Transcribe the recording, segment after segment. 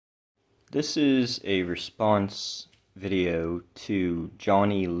This is a response video to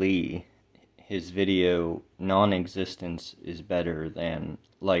Johnny Lee, his video, "Non-existence is better than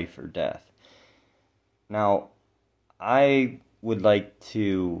life or death." Now, I would like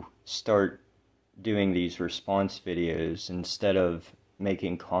to start doing these response videos instead of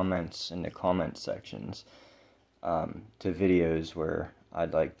making comments in the comment sections to videos where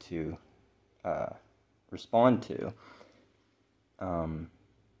I'd like to respond to.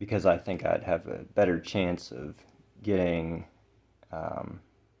 Because I think I'd have a better chance of getting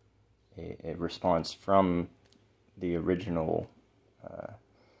a response from the original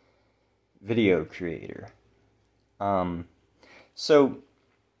video creator. So,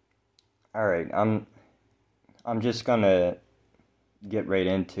 all right, I'm just gonna get right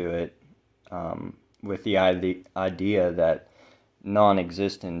into it with the idea that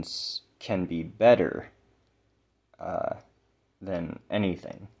non-existence can be better than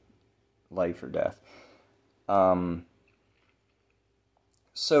anything, life or death.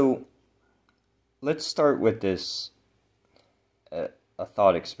 So let's start with this, a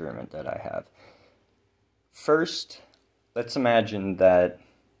thought experiment that I have. First, let's imagine that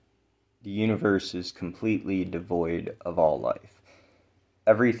the universe is completely devoid of all life.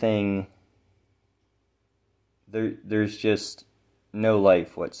 Everything, there's just no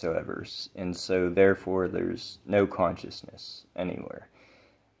life whatsoever, and so therefore there's no consciousness anywhere.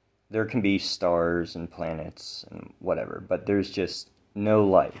 There can be stars and planets and whatever, but there's just no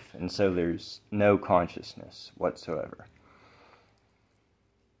life, and so there's no consciousness whatsoever.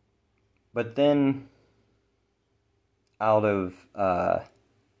 But then, out of,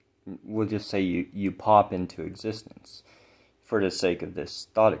 we'll just say you pop into existence. For the sake of this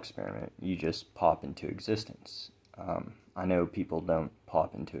thought experiment, you just pop into existence. I know people don't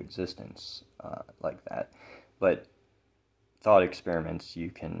pop into existence like that, but thought experiments, you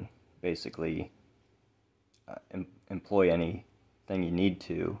can basically employ anything you need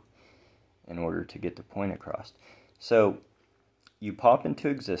to in order to get the point across. So you pop into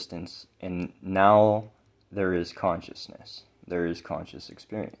existence, and now there is consciousness. There is conscious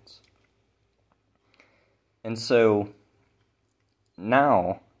experience. And so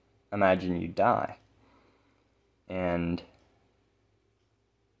now imagine you die. And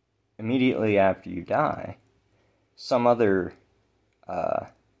immediately after you die, some other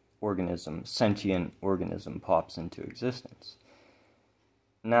organism, sentient organism, pops into existence.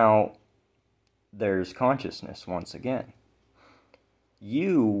 Now, there's consciousness once again.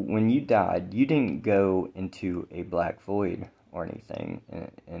 You, when you died, you didn't go into a black void or anything,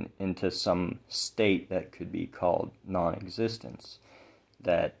 and into some state that could be called non-existence,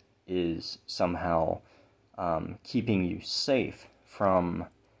 that is somehow keeping you safe from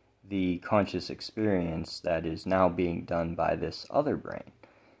the conscious experience that is now being done by this other brain.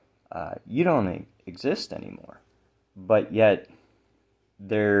 You don't exist anymore, but yet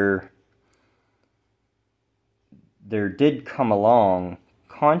there did come along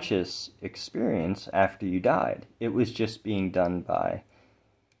conscious experience after you died. It was just being done by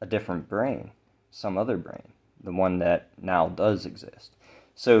a different brain, some other brain, the one that now does exist.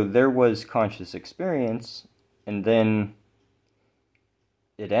 So there was conscious experience, and then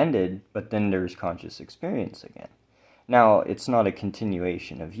it ended, but then there's conscious experience again. Now, it's not a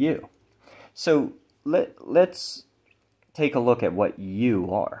continuation of you. So let's take a look at what you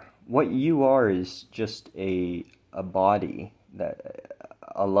are. What you are is just a body,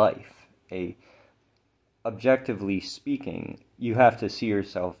 a life. Objectively speaking, you have to see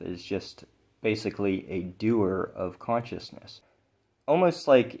yourself as just basically a doer of consciousness. Almost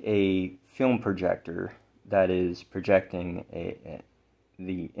like a film projector that is projecting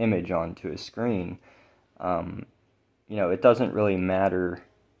the image onto a screen. It doesn't really matter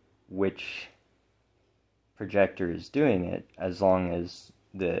which projector is doing it, as long as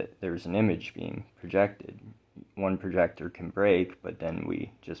there's an image being projected. One projector can break, but then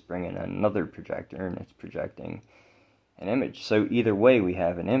we just bring in another projector and it's projecting an image. So either way, we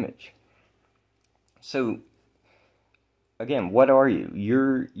have an image. So again, what are you?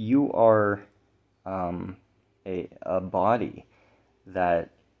 You are a body that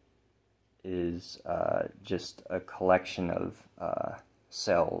is just a collection of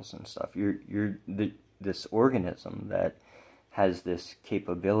cells and stuff. You're this organism that has this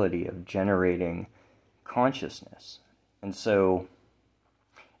capability of generating consciousness. And so,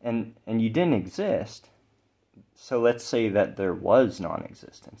 and you didn't exist. So let's say that there was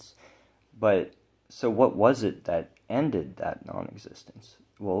non-existence. But so what was it that ended that non-existence?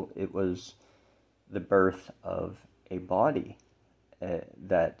 Well, it was the birth of a body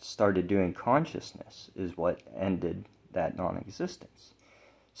that started doing consciousness, is what ended that non-existence.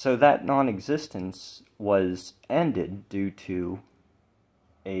 So that non-existence was ended due to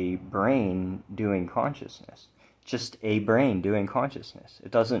a brain doing consciousness. Just a brain doing consciousness.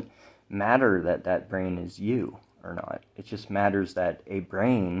 It doesn't matter that that brain is you or not. It just matters that a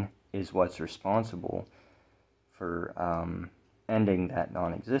brain is what's responsible for ending that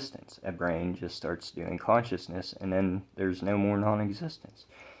non-existence. A brain just starts doing consciousness, and then there's no more non-existence.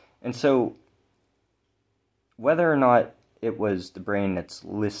 And so, whether or not it was the brain that's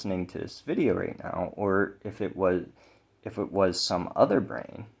listening to this video right now, or if it was some other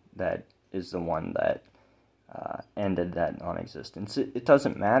brain that is the one that ended that non-existence, it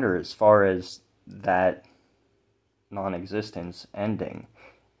doesn't matter as far as that non-existence ending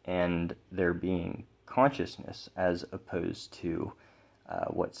and there being consciousness, as opposed to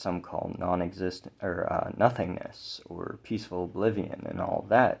what some call non-existent or nothingness or peaceful oblivion and all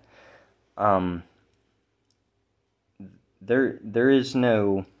that. There's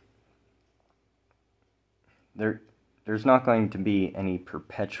not going to be any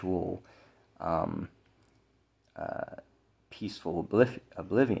perpetual peaceful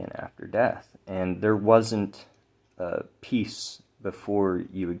oblivion after death, and there wasn't peace before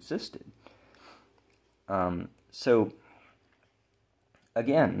you existed. So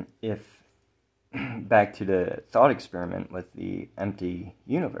again, if back to the thought experiment with the empty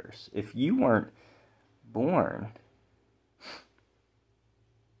universe, if you weren't born,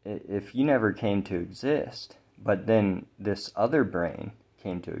 if you never came to exist, but then this other brain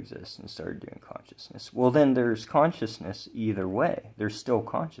came to exist and started doing consciousness, well, then there's consciousness either way. There's still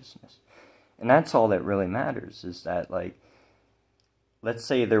consciousness. And that's all that really matters, is that, like, let's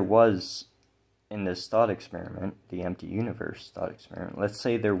say there was, in this thought experiment, the empty universe thought experiment, let's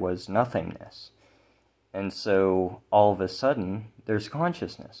say there was nothingness. And so, all of a sudden, there's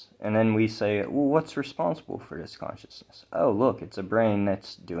consciousness. And then we say, well, what's responsible for this consciousness? Oh, look, it's a brain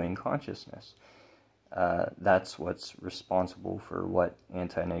that's doing consciousness. That's what's responsible for what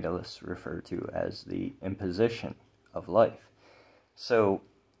antinatalists refer to as the imposition of life. So,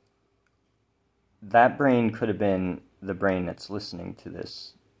 that brain could have been the brain that's listening to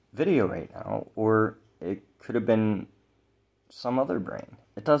this video right now, or it could have been some other brain.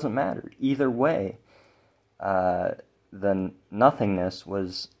 It doesn't matter. Either way, the nothingness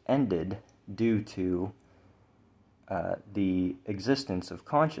was ended due to the existence of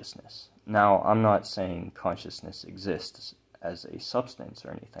consciousness. Now, I'm not saying consciousness exists as a substance or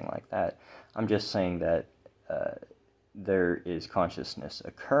anything like that. I'm just saying that there is consciousness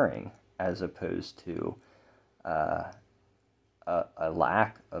occurring, as opposed to a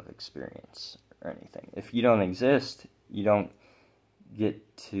lack of experience or anything. If you don't exist, you don't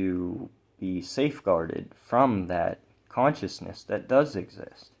get to be safeguarded from that consciousness that does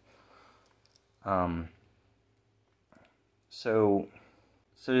exist. So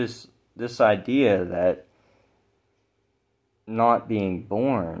this idea that not being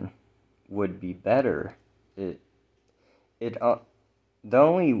born would be better, the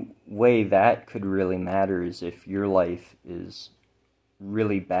only way that could really matter is if your life is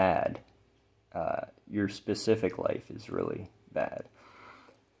really bad. Your specific life is really bad.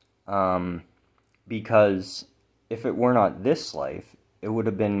 Because if it were not this life, it would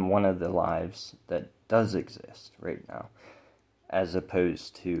have been one of the lives that does exist right now, as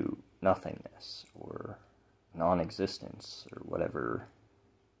opposed to nothingness or non-existence or whatever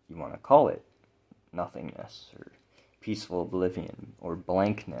you want to call it, nothingness or peaceful oblivion or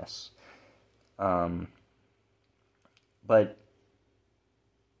blankness. But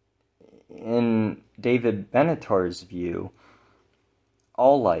in David Benatar's view,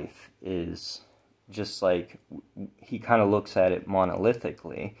 all life is just like, he kind of looks at it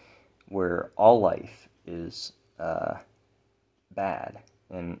monolithically, where all life is bad,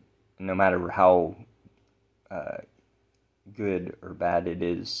 and no matter how good or bad it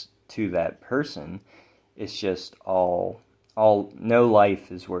is to that person, it's just no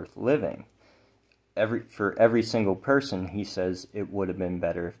life is worth living. For every single person, he says it would have been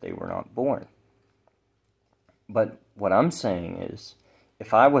better if they were not born. But what I'm saying is,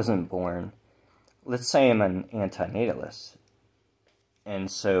 if I wasn't born, let's say I'm an antinatalist,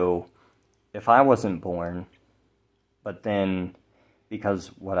 and so if I wasn't born, but then, because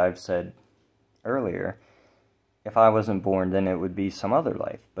what I've said earlier, if I wasn't born, then it would be some other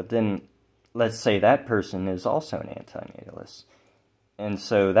life. But then, let's say that person is also an antinatalist, and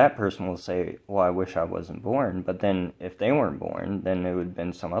so that person will say, well, I wish I wasn't born, but then if they weren't born, then it would have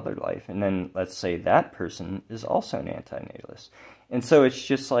been some other life. And then let's say that person is also an antinatalist. And so it's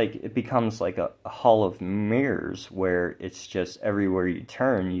just like, it becomes like a hall of mirrors, where it's just everywhere you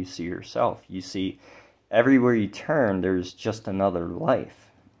turn, you see yourself. You see, everywhere you turn, there's just another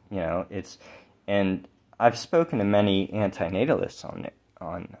life. You know, and I've spoken to many antinatalists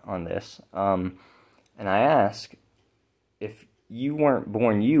on this, and I ask, if you weren't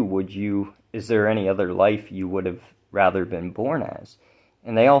born is there any other life you would have rather been born as?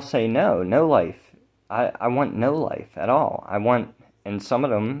 And they all say no life. I want no life at all. And some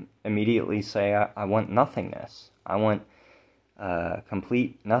of them immediately say, I want nothingness. I want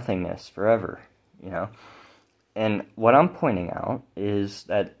complete nothingness forever, you know? And what I'm pointing out is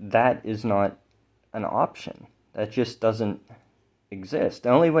that is not an option. That just doesn't exist. The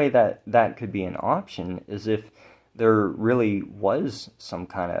only way that could be an option is if there really was some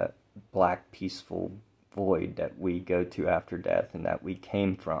kind of black, peaceful void that we go to after death and that we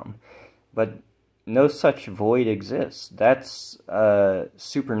came from. But no such void exists. That's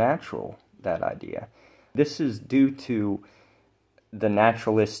supernatural, that idea. This is due to the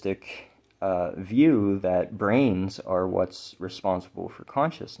naturalistic view that brains are what's responsible for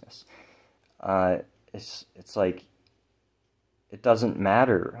consciousness. It's like, it doesn't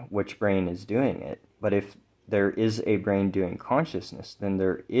matter which brain is doing it, but if there is a brain doing consciousness, then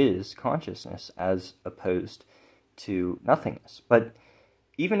there is consciousness as opposed to nothingness. But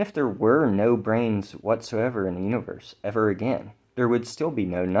even if there were no brains whatsoever in the universe ever again, there would still be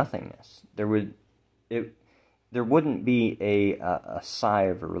no nothingness. There wouldn't be a sigh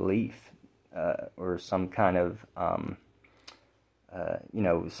of relief or some kind of you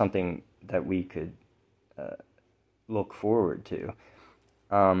know, something that we could look forward to.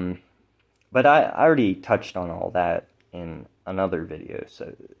 But I already touched on all that in another video,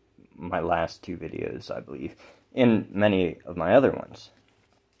 so my last two videos, I believe, in many of my other ones,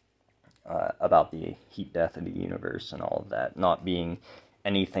 about the heat death of the universe and all of that, not being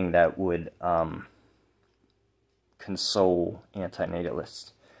anything that would console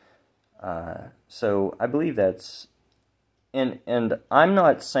antinatalists. So I believe that's, and I'm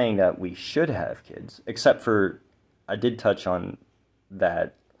not saying that we should have kids, except for, I did touch on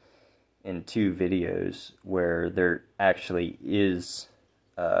that in two videos where there actually is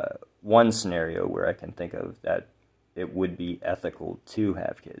one scenario where I can think of that it would be ethical to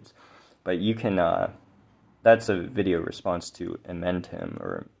have kids. But you can, that's a video response to Amend Him,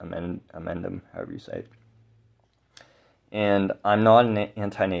 or Amendum, however you say it. And I'm not an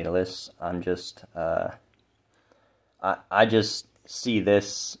antinatalist. I'm just, I just see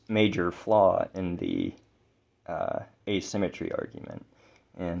this major flaw in the asymmetry argument.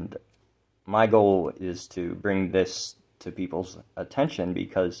 And my goal is to bring this to people's attention,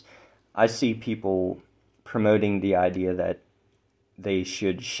 because I see people promoting the idea that they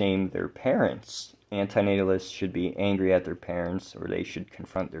should shame their parents. Antinatalists should be angry at their parents, or they should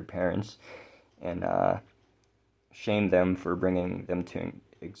confront their parents and shame them for bringing them to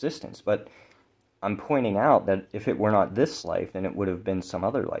existence. But I'm pointing out that if it were not this life, then it would have been some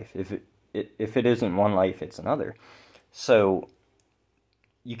other life. If it isn't one life, it's another. So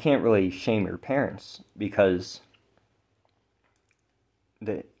you can't really shame your parents, because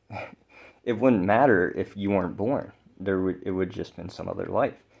it wouldn't matter if you weren't born. It would just been some other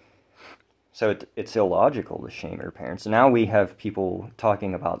life. So it's illogical to shame your parents. Now we have people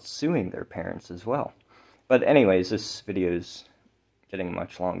talking about suing their parents as well. But anyways, this video is getting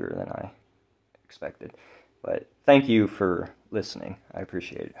much longer than I expected. But thank you for listening. I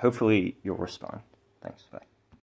appreciate it. Hopefully you'll respond. Thanks. Bye.